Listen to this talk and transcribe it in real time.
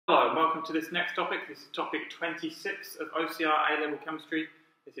Hello and welcome to this next topic. This is topic 26 of OCR A Level Chemistry.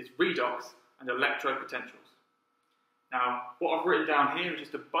 This is redox and electrode potentials. Now, what I've written down here is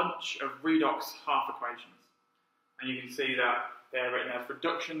just a bunch of redox half equations. And you can see that they're written as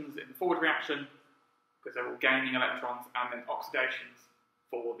reductions in the forward reaction because they're all gaining electrons, and then oxidations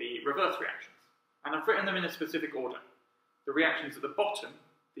for the reverse reactions. And I've written them in a specific order. The reactions at the bottom,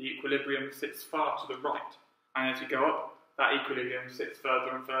 the equilibrium sits far to the right. And as you go up, that equilibrium sits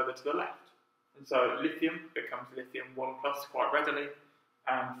further and further to the left. And so lithium becomes lithium 1 plus quite readily,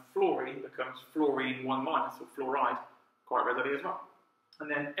 and fluorine becomes fluorine 1 minus, or fluoride, quite readily as well. And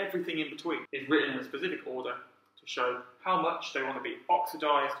then everything in between is written in a specific order to show how much they want to be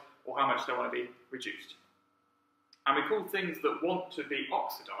oxidized or how much they want to be reduced. And we call things that want to be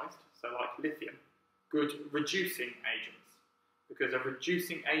oxidized, so like lithium, good reducing agents, because a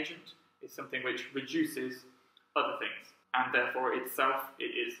reducing agent is something which reduces other things, and therefore itself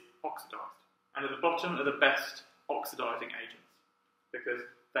it is oxidized. And at the bottom are the best oxidizing agents, because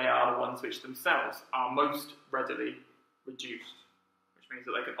they are the ones which themselves are most readily reduced, which means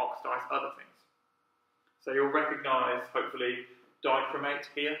that they can oxidize other things. So you'll recognize, hopefully, dichromate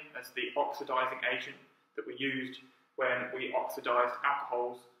here as the oxidizing agent that we used when we oxidized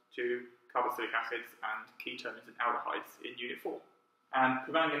alcohols to carboxylic acids and ketones and aldehydes in Unit 4. And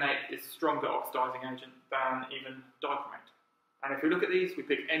permanganate is a stronger oxidizing agent than even dichromate. And if we look at these, we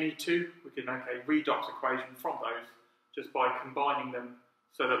pick any two, we can make a redox equation from those just by combining them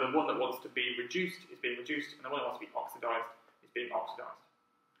so that the one that wants to be reduced is being reduced and the one that wants to be oxidized is being oxidized.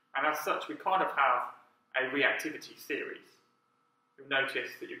 And as such, we kind of have a reactivity series. You'll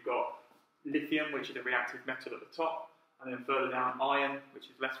notice that you've got lithium, which is a reactive metal at the top, and then further down iron, which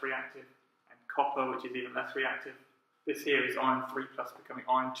is less reactive, and copper, which is even less reactive. This here is iron 3 plus becoming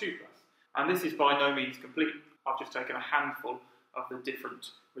iron 2 plus. And this is by no means complete. I've just taken a handful of the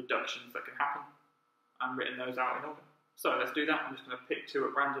different reductions that can happen and written those out in order. So let's do that. I'm just going to pick two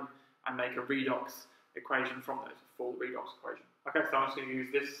at random and make a redox equation from those, a full redox equation. Okay, so I'm just going to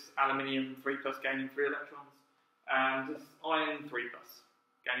use this aluminium 3 plus gaining 3 electrons, and this iron 3 plus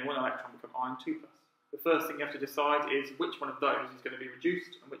gaining 1 electron become iron 2 plus. The first thing you have to decide is which one of those is going to be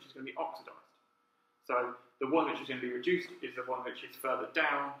reduced and which is going to be oxidized. So the one which is going to be reduced is the one which is further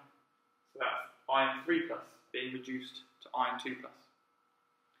down, so that's iron 3 plus being reduced to iron 2 plus.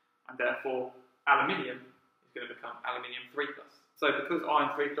 And therefore, aluminium is going to become aluminium 3 plus. So because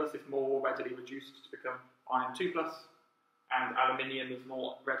iron 3 plus is more readily reduced to become iron 2 plus, and aluminium is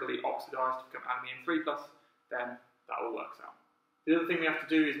more readily oxidized to become aluminium 3 plus, then that all works out. The other thing we have to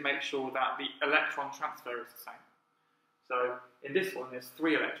do is make sure that the electron transfer is the same. So in this one, there's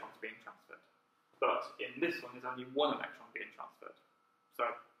 3 electrons being transferred. But in this one, there's only 1 electron being transferred. So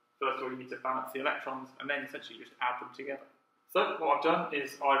first of all, you need to balance the electrons, and then essentially just add them together. So what I've done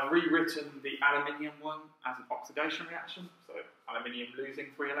is I've rewritten the aluminium one as an oxidation reaction, so aluminium losing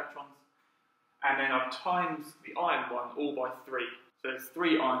 3 electrons. And then I've times the iron one all by 3. So there's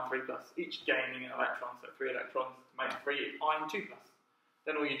 3 iron 3 plus, each gaining an electron, so 3 electrons to make 3 iron 2 plus.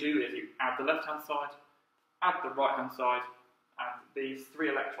 Then all you do is you add the left-hand side, add the right-hand side, and these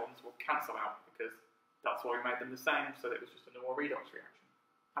 3 electrons will cancel out because that's why we made them the same, so that it was just a normal redox reaction.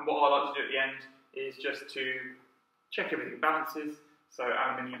 And what I like to do at the end is just to check everything balances, so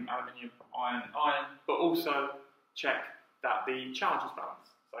aluminium, aluminium, iron, iron, but also check that the charge is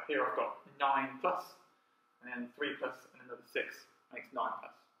balanced. So here I've got 9 plus, and then 3 plus, and another 6 makes 9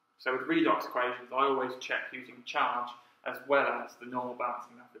 plus. So with redox equations, I always check using charge as well as the normal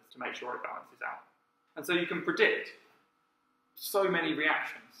balancing methods to make sure it balances out. And so you can predict so many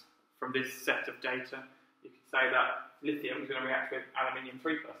reactions from this set of data. You could say that lithium is going to react with aluminium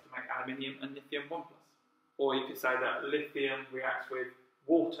 3 plus to make aluminium and lithium 1 plus. Or you could say that lithium reacts with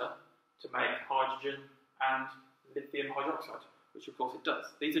water to make hydrogen and lithium hydroxide, which of course it does.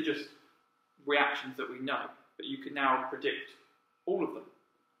 These are just reactions that we know, but you can now predict all of them.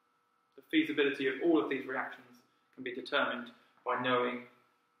 The feasibility of all of these reactions can be determined by knowing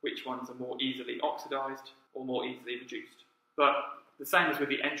which ones are more easily oxidized or more easily reduced. But the same as with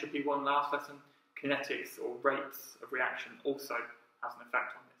the entropy one last lesson, kinetics or rates of reaction also has an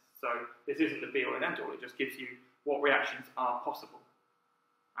effect on this. So this isn't the be-all and end-all, it just gives you what reactions are possible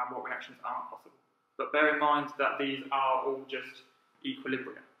and what reactions aren't possible. But bear in mind that these are all just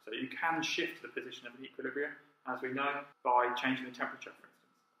equilibria. So you can shift the position of an equilibria, as we know, by changing the temperature, for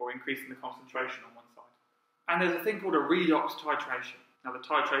instance, or increasing the concentration on one side. And there's a thing called a redox titration. Now the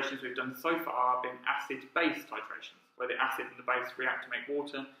titrations we've done so far have been acid-base titrations, where the acid and the base react to make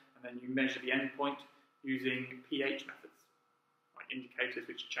water, and then you measure the endpoint using pH methods, like indicators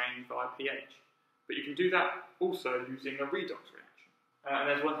which change via pH. But you can do that also using a redox reaction. And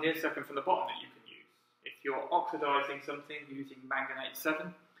there's one here, second from the bottom, that you can use. If you're oxidising something using manganate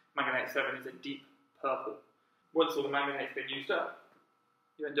 7, manganate 7 is a deep purple. Once all the manganate's been used up,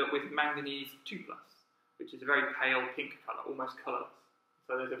 you end up with manganese 2+, which is a very pale pink colour, almost colourless.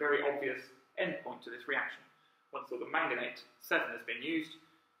 So there's a very obvious endpoint to this reaction. Once all the manganate 7 has been used,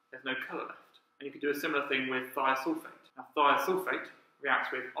 there's no colour left. And you can do a similar thing with thiosulfate. Now, thiosulfate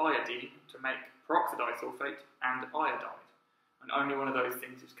reacts with iodine to make peroxidized sulfate and iodide. And only one of those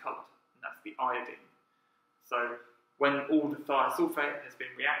things is coloured, and that's the iodine. So when all the thiosulfate has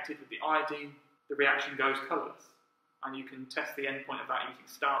been reacted with the iodine, the reaction goes colourless. And you can test the endpoint of that using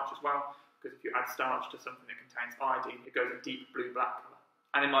starch as well, because if you add starch to something that contains iodine, it goes a deep blue-black colour.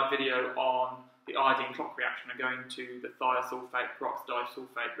 And in my video on the iodine clock reaction, I'm going to the thiosulfate peroxidized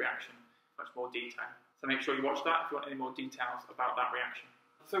sulfate reaction in much more detail. So make sure you watch that if you want any more details about that reaction.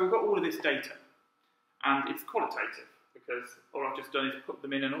 So we've got all of this data, and it's qualitative, because all I've just done is put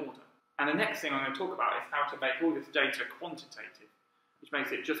them in an order. And the next thing I'm going to talk about is how to make all this data quantitative, which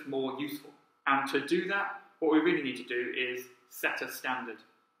makes it just more useful. And to do that, what we really need to do is set a standard.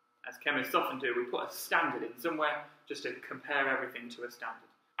 As chemists often do, we put a standard in somewhere just to compare everything to a standard.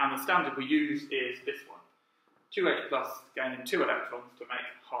 And the standard we use is this one. 2H plus gaining 2 electrons to make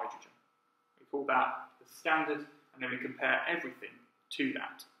hydrogen. We call that the standard, and then we compare everything to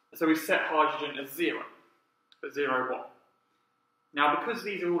that. So we set hydrogen as 0, at 0, 1. Now, because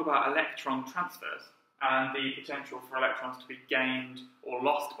these are all about electron transfers and the potential for electrons to be gained or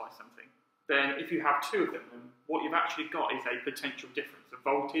lost by something, then if you have 2 of them, then what you've actually got is a potential difference, a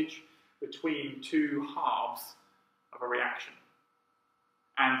voltage between 2 halves of a reaction.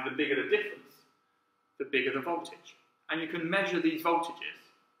 And the bigger the difference, the bigger the voltage. And you can measure these voltages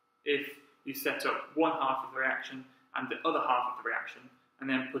if you set up one half of the reaction and the other half of the reaction, and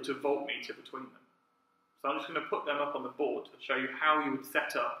then put a voltmeter between them. So I'm just going to put them up on the board to show you how you would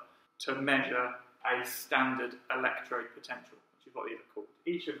set up to measure a standard electrode potential, which is what these are called.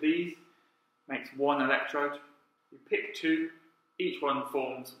 Each of these makes 1 electrode. You pick 2, each one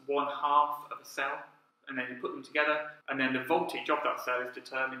forms 1/2 of a cell, and then you put them together, and then the voltage of that cell is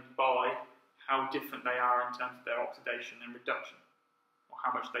determined by how different they are in terms of their oxidation and reduction, or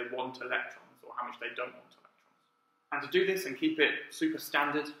how much they want electrons, or how much they don't want electrons. And to do this and keep it super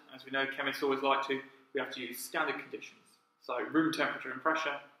standard, as we know chemists always like to, we have to use standard conditions. So room temperature and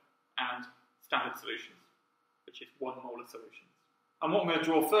pressure, and standard solutions, which is 1 molar solutions. And what I'm going to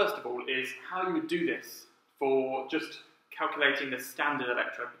draw first of all is how you would do this for just calculating the standard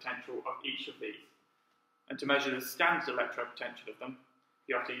electrode potential of each of these. And to measure the standard electrode potential of them,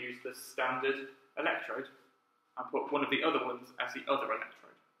 you have to use the standard electrode and put one of the other ones as the other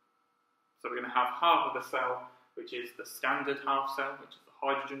electrode. So we're going to have half of the cell, which is the standard half cell, which is the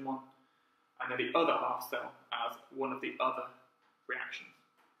hydrogen one, and then the other half cell as one of the other reactions.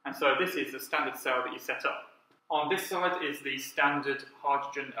 And so this is the standard cell that you set up. On this side is the standard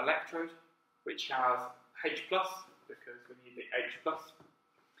hydrogen electrode, which has H+, because we need the H+,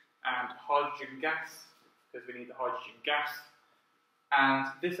 and hydrogen gas, because we need the hydrogen gas. And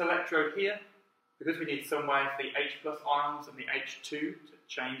this electrode here, because we need some way for the H+ ions and the H2 to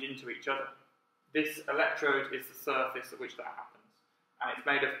change into each other, this electrode is the surface at which that happens. And it's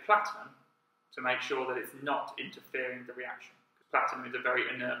made of platinum to make sure that it's not interfering with the reaction, because platinum is a very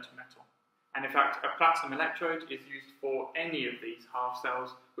inert metal. And in fact, a platinum electrode is used for any of these half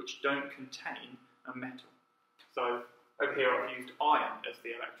cells which don't contain a metal. So over here I've used iron as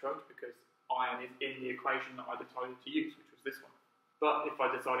the electrode because iron is in the equation that I decided to use, which was this one. But if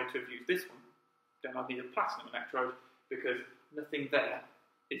I decided to have used this one, then I'd need a platinum electrode because nothing there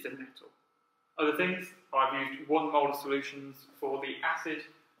is a metal. Other things, I've used 1 molar solutions for the acid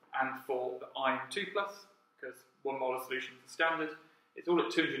and for the iron 2+, because 1 molar solution is the standard. It's all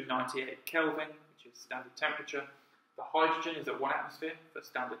at 298 Kelvin, which is standard temperature. The hydrogen is at 1 atmosphere for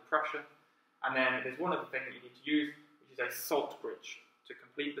standard pressure. And then there's one other thing that you need to use, which is a salt bridge to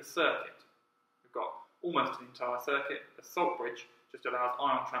complete the circuit. We've got almost an entire circuit. The salt bridge just allows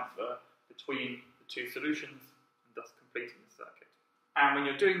ion transfer between the 2 solutions and thus completing the circuit. And when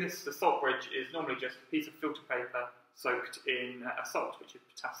you're doing this, the salt bridge is normally just a piece of filter paper soaked in a salt, which is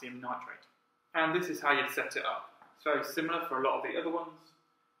potassium nitrate. And this is how you'd set it up. It's very similar for a lot of the other ones.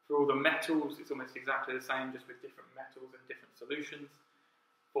 For all the metals, it's almost exactly the same, just with different metals and different solutions.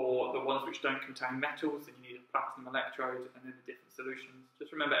 For the ones which don't contain metals, then you need a platinum electrode and then the different solutions.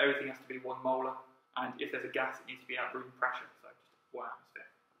 Just remember, everything has to be 1 molar, and if there's a gas, it needs to be at room pressure, so just 1 atmosphere.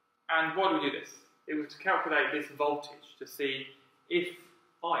 And why do we do this? It was to calculate this voltage to see if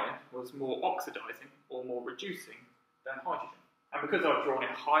iron was more oxidizing or more reducing than hydrogen. And because I've drawn it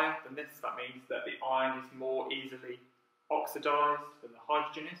higher than this, that means that the iron is more easily oxidised than the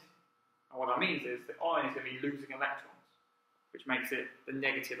hydrogen is. And what that means is the ion is going to be losing electrons, which makes it the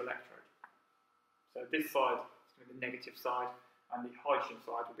negative electrode. So this side is going to be the negative side, and the hydrogen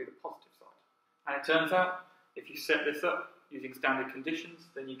side will be the positive side. And it turns out, if you set this up using standard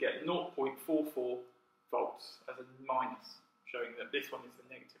conditions, then you get 0.44 volts as a minus, showing that this one is the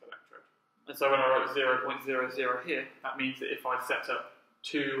negative electrode. And so when I wrote 0.00 here, that means that if I set up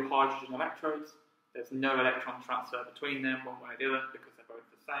two hydrogen electrodes, there's no electron transfer between them one way or the other because they're both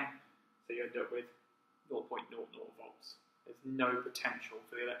the same. So you end up with 0.00 volts. There's no potential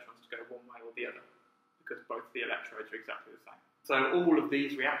for the electrons to go one way or the other because both the electrodes are exactly the same. So all of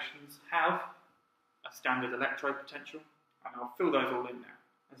these reactions have a standard electrode potential, and I'll fill those all in now.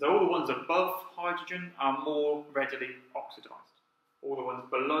 And so all the ones above hydrogen are more readily oxidised. All the ones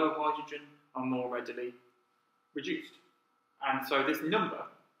below hydrogen are more readily reduced. And so this number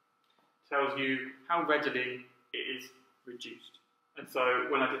tells you how readily it is reduced. And so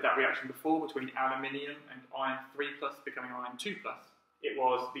when I did that reaction before between aluminium and iron 3+ becoming iron 2+, it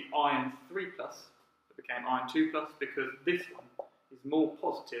was the iron 3+ that became iron 2+ because this one is more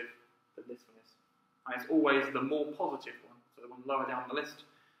positive than this one is. And it's always the more positive one, so the one lower down the list,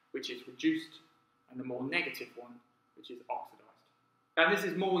 which is reduced, and the more negative one, which is oxidised. And this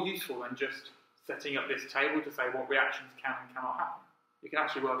is more useful than just setting up this table to say what reactions can and cannot happen. You can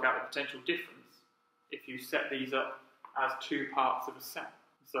actually work out the potential difference if you set these up as two parts of a cell.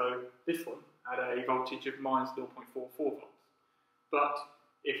 So this one had a voltage of minus 0.44 volts. But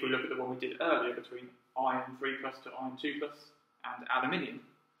if we look at the one we did earlier between iron 3+ to iron 2+ and aluminium,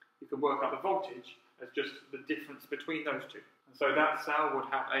 you can work out the voltage as just the difference between those two. And so that cell would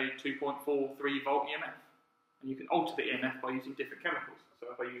have a 2.43 volt EMF. And you can alter the EMF by using different chemicals. So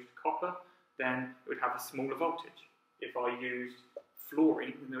if I used copper, then it would have a smaller voltage. If I used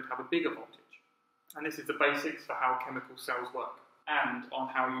fluorine, then it would have a bigger voltage. And this is the basics for how chemical cells work, and on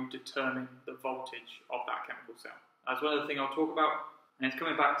how you determine the voltage of that chemical cell. That's one other thing I'll talk about, and it's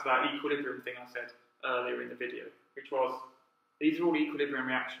coming back to that equilibrium thing I said earlier in the video, which was, these are all equilibrium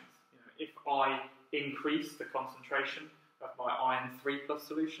reactions. You know, if I increase the concentration of my iron 3+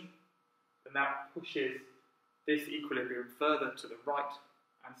 solution, then that pushes this equilibrium further to the right,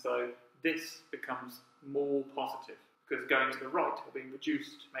 and so this becomes more positive, because going to the right or being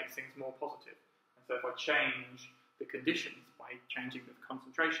reduced makes things more positive. And so if I change the conditions by changing the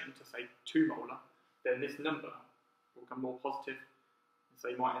concentration to say 2 molar, then this number will become more positive, and so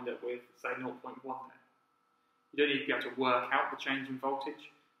you might end up with, say, 0.1 there. You don't need to be able to work out the change in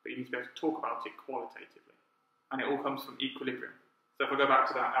voltage, but you need to be able to talk about it qualitatively. And it all comes from equilibrium. So if I go back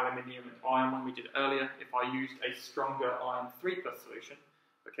to that aluminium and iron one we did earlier, if I used a stronger iron 3+ solution,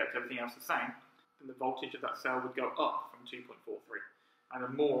 but kept everything else the same, then the voltage of that cell would go up from 2.43. And the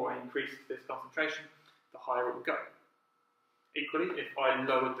more I increased this concentration, the higher it would go. Equally, if I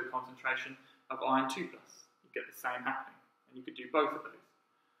lowered the concentration of iron 2+, you get the same happening. And you could do both of those.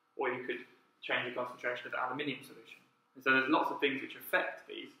 Or you could change the concentration of the aluminium solution. And so there's lots of things which affect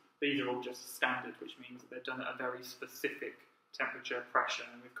these. These are all just standard, which means that they're done at a very specific temperature, pressure,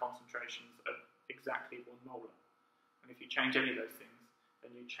 and with concentrations of exactly 1 molar. And if you change any of those things,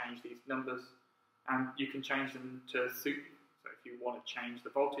 then you change these numbers, and you can change them to suit you. So if you want to change the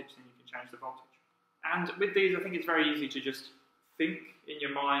voltage, then you can change the voltage. And with these, I think it's very easy to just think in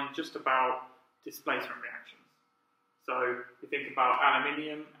your mind just about displacement reactions. So you think about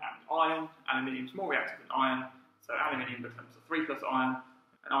aluminium and iron. Aluminium is more reactive than iron, so aluminium becomes a 3+ iron,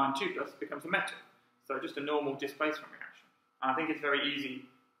 and iron 2+ becomes a metal. So just a normal displacement reaction. And I think it's very easy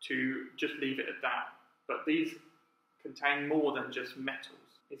to just leave it at that. But these contain more than just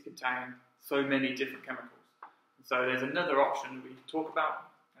metals. These contain so many different chemicals. And so there's another option we can talk about,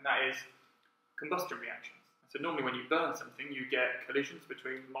 and that is combustion reactions. So normally when you burn something, you get collisions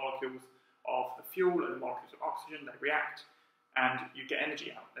between molecules of the fuel and the molecules of oxygen. They react, and you get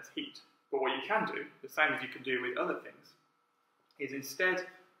energy out. There's heat. But what you can do, the same as you can do with other things, is instead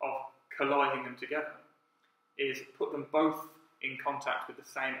of colliding them together, is put them both in contact with the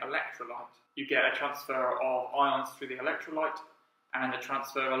same electrolyte. You get a transfer of ions through the electrolyte and a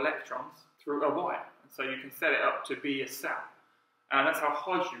transfer of electrons through a wire. And so you can set it up to be a cell. And that's how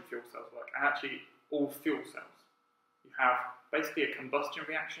hydrogen fuel cells work, and actually all fuel cells. You have basically a combustion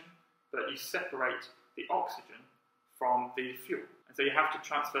reaction, but you separate the oxygen from the fuel. And so you have to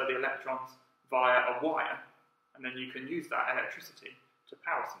transfer the electrons via a wire, and then you can use that electricity to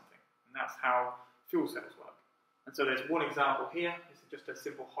power something. And that's how fuel cells work. And so there's one example here. This is just a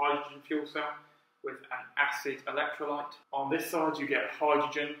simple hydrogen fuel cell with an acid electrolyte. On this side you get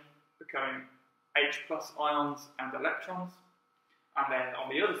hydrogen becoming H+ ions and electrons. And then on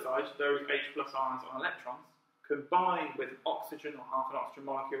the other side, those H+ ions and electrons combine with oxygen or half an oxygen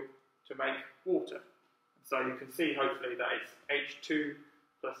molecule to make water. And so you can see hopefully that it's H2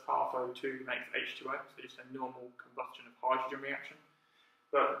 plus half O2 makes H2O, so just a normal combustion of hydrogen reaction.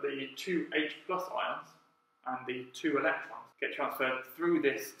 But the two H plus ions and the two electrons get transferred through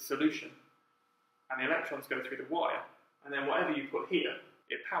this solution, and the electrons go through the wire, and then whatever you put here,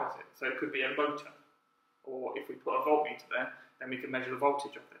 it powers it. So it could be a motor, or if we put a voltmeter there, then we can measure the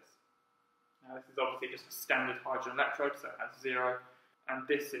voltage of this. Now this is obviously just a standard hydrogen electrode, so it has 0, and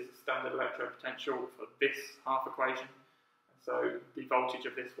this is a standard electrode potential for this half equation, and so the voltage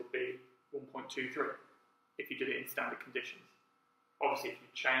of this would be 1.23 if you did it in standard conditions. Obviously, if you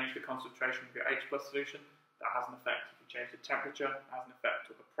change the concentration of your H plus solution, that has an effect. If you change the temperature, it has an effect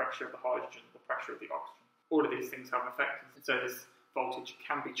on the pressure of the hydrogen, the pressure of the oxygen. All of these things have an effect, and so this voltage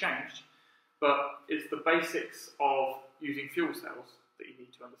can be changed, but it's the basics of using fuel cells that you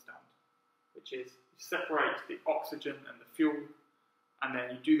need to understand, which is you separate the oxygen and the fuel, and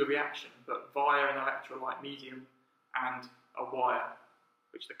then you do the reaction, but via an electrolyte medium and a wire,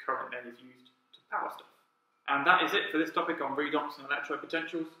 which the current then is used to power stuff. And that is it for this topic on redox and electrode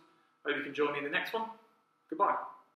potentials. Hope you can join me in the next one. Goodbye.